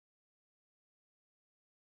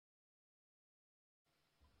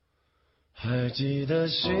还记得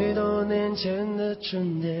许多年前的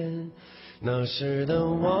春天，那时的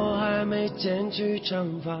我还没剪去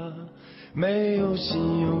长发，没有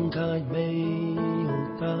信用卡，没有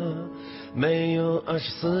他，没有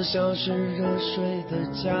24小时热水的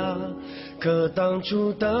家。可当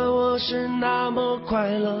初的我是那么快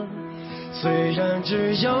乐，虽然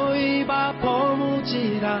只有一把破木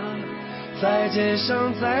吉他，在街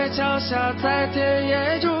上，在桥下，在田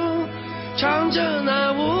野中，唱着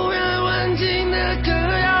那无人问津的歌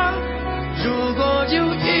谣。如果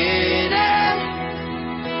有一天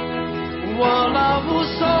我老无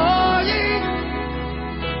所依，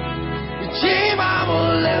请把我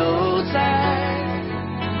留在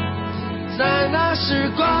那时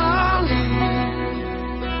光里。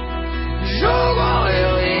如果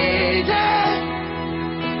有一天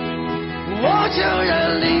我就人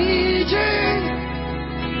离去，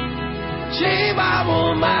请把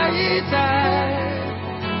我埋在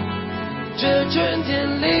这春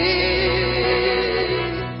天里。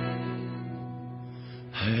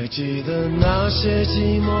还记得那些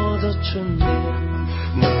寂寞的春天，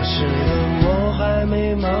那时的我还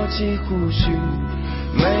没冒起胡须，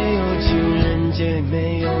没有情人节，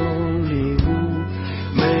没有礼物，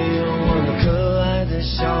没有我那可爱的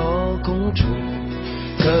小公主。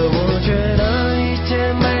可我觉得一切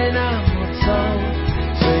没那么糟，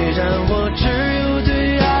虽然我只有对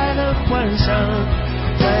爱的幻想，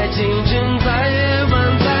在清晨，在夜晚，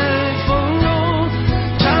在风中，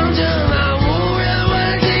唱着那无人问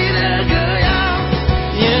津的歌谣。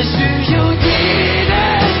也许有一天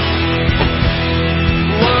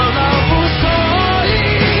我老无所依，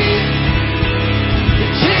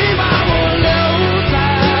请把我留在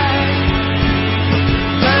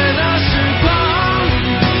那时光里。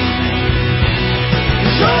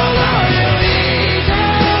如果有一天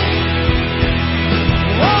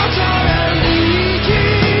我悄然离去，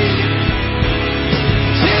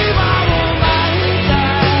请把我埋在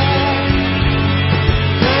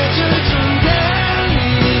这春天里，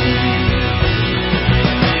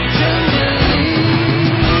春天里。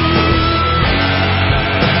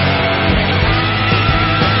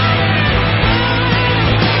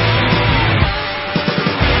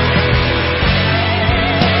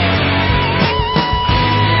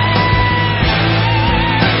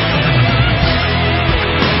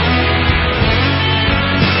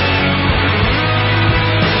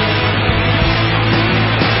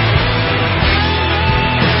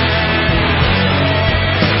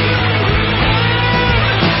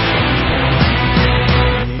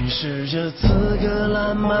你是这刺格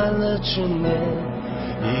烂漫了春年，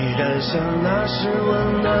依然像那时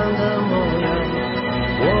温暖的模样。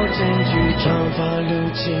我剪去长发，留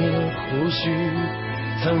起了胡须，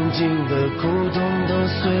曾经的苦痛都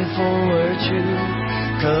随风而去，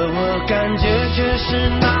可我感觉却是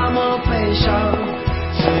那么悲伤。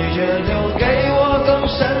岁月留给我更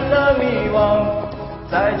深的迷惘，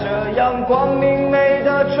在这阳光明媚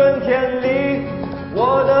的春天里，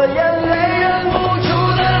我的眼